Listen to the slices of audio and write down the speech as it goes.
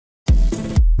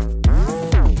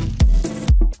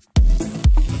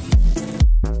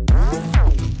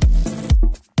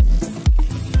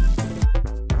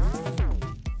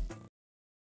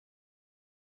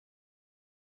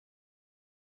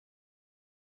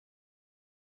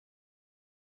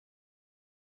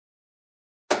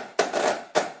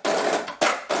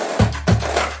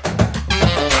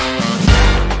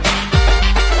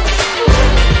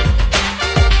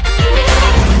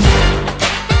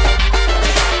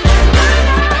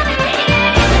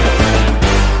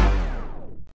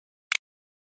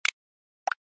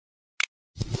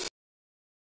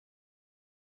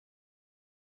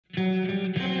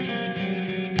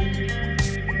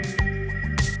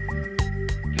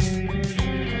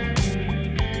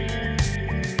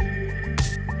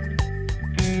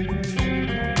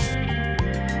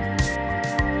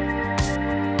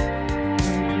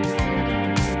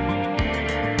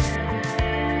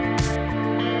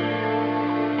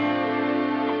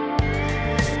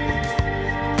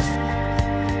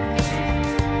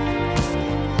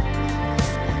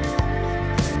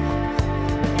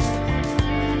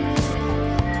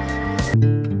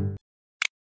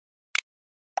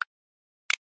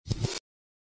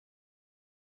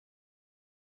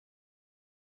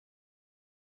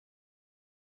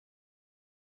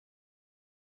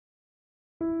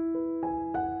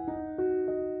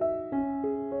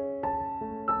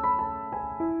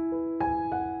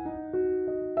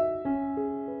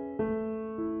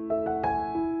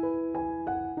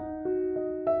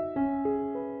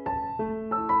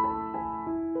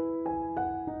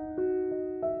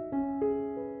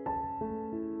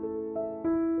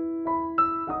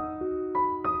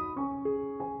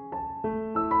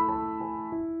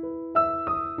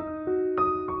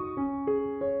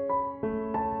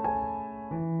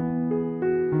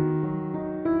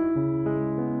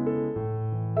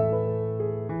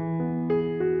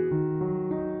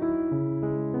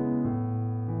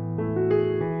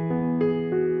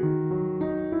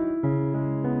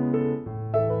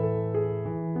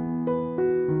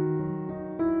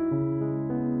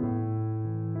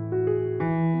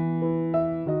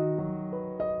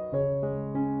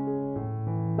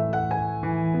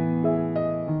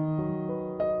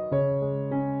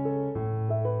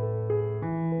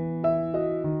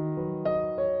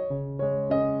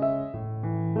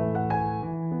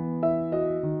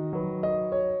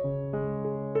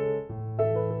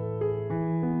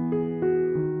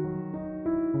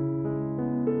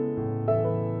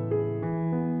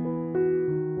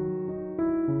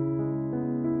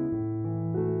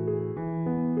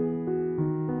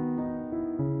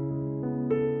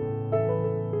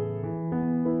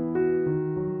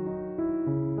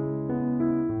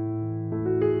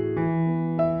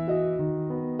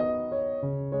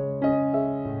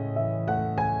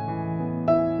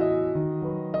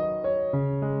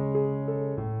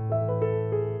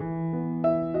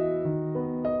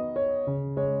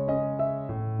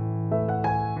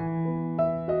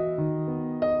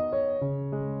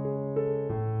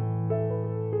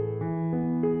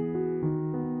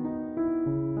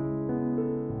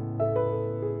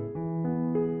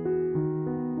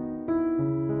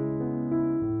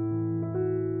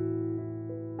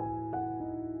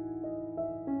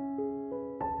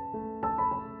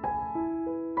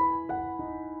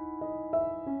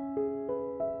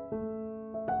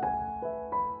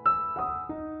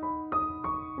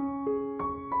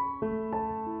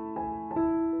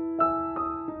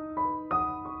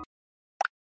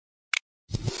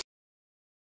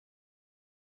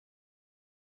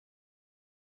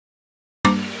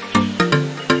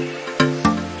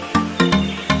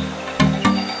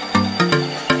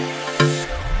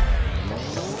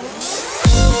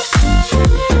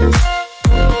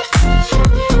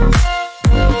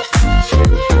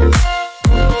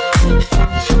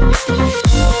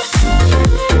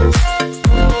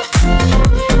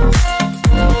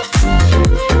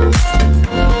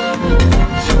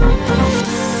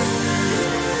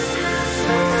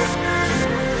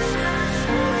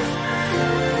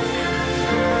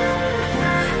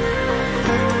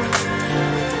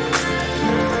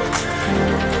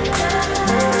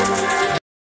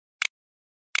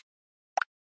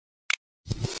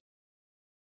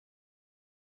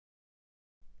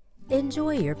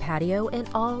Enjoy your patio in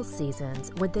all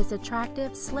seasons with this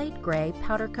attractive slate gray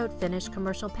powder coat finish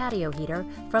commercial patio heater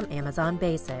from Amazon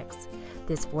Basics.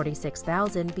 This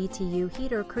 46,000 BTU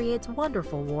heater creates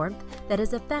wonderful warmth that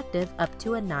is effective up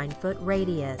to a 9-foot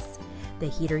radius. The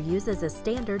heater uses a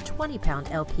standard 20-pound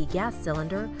LP gas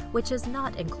cylinder, which is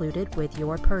not included with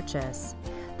your purchase.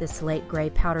 The slate gray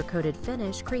powder-coated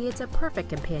finish creates a perfect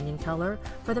companion color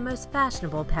for the most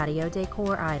fashionable patio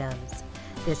decor items.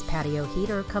 This patio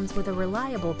heater comes with a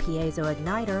reliable piezo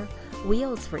igniter,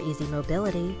 wheels for easy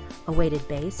mobility, a weighted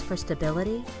base for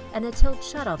stability, and a tilt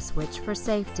shutoff switch for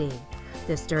safety.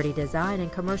 The sturdy design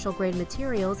and commercial-grade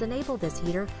materials enable this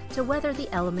heater to weather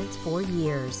the elements for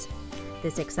years.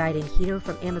 This exciting heater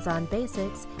from Amazon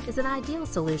Basics is an ideal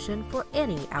solution for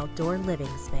any outdoor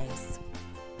living space.